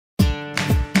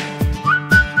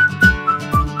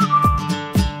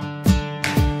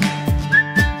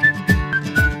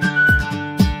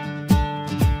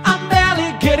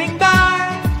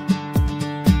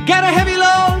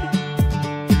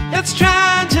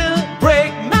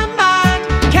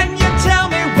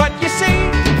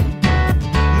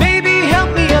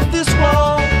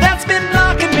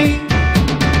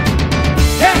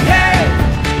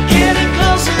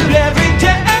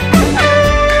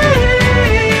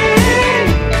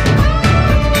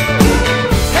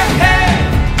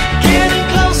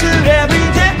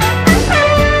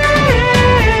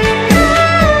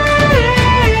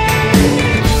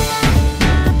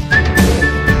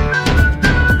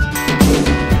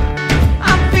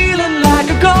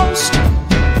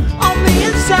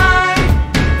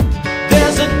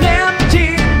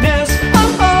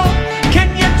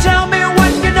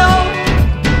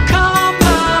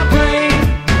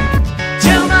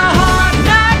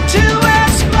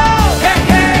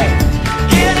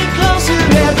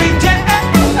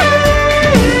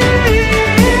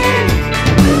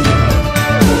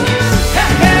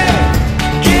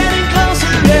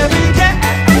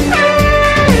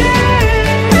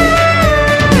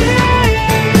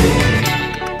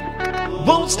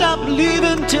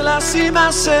see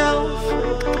myself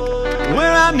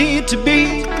where I need to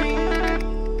be.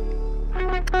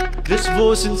 This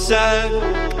voice inside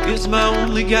is my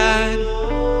only guide.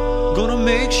 Gonna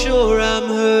make sure I'm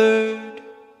heard.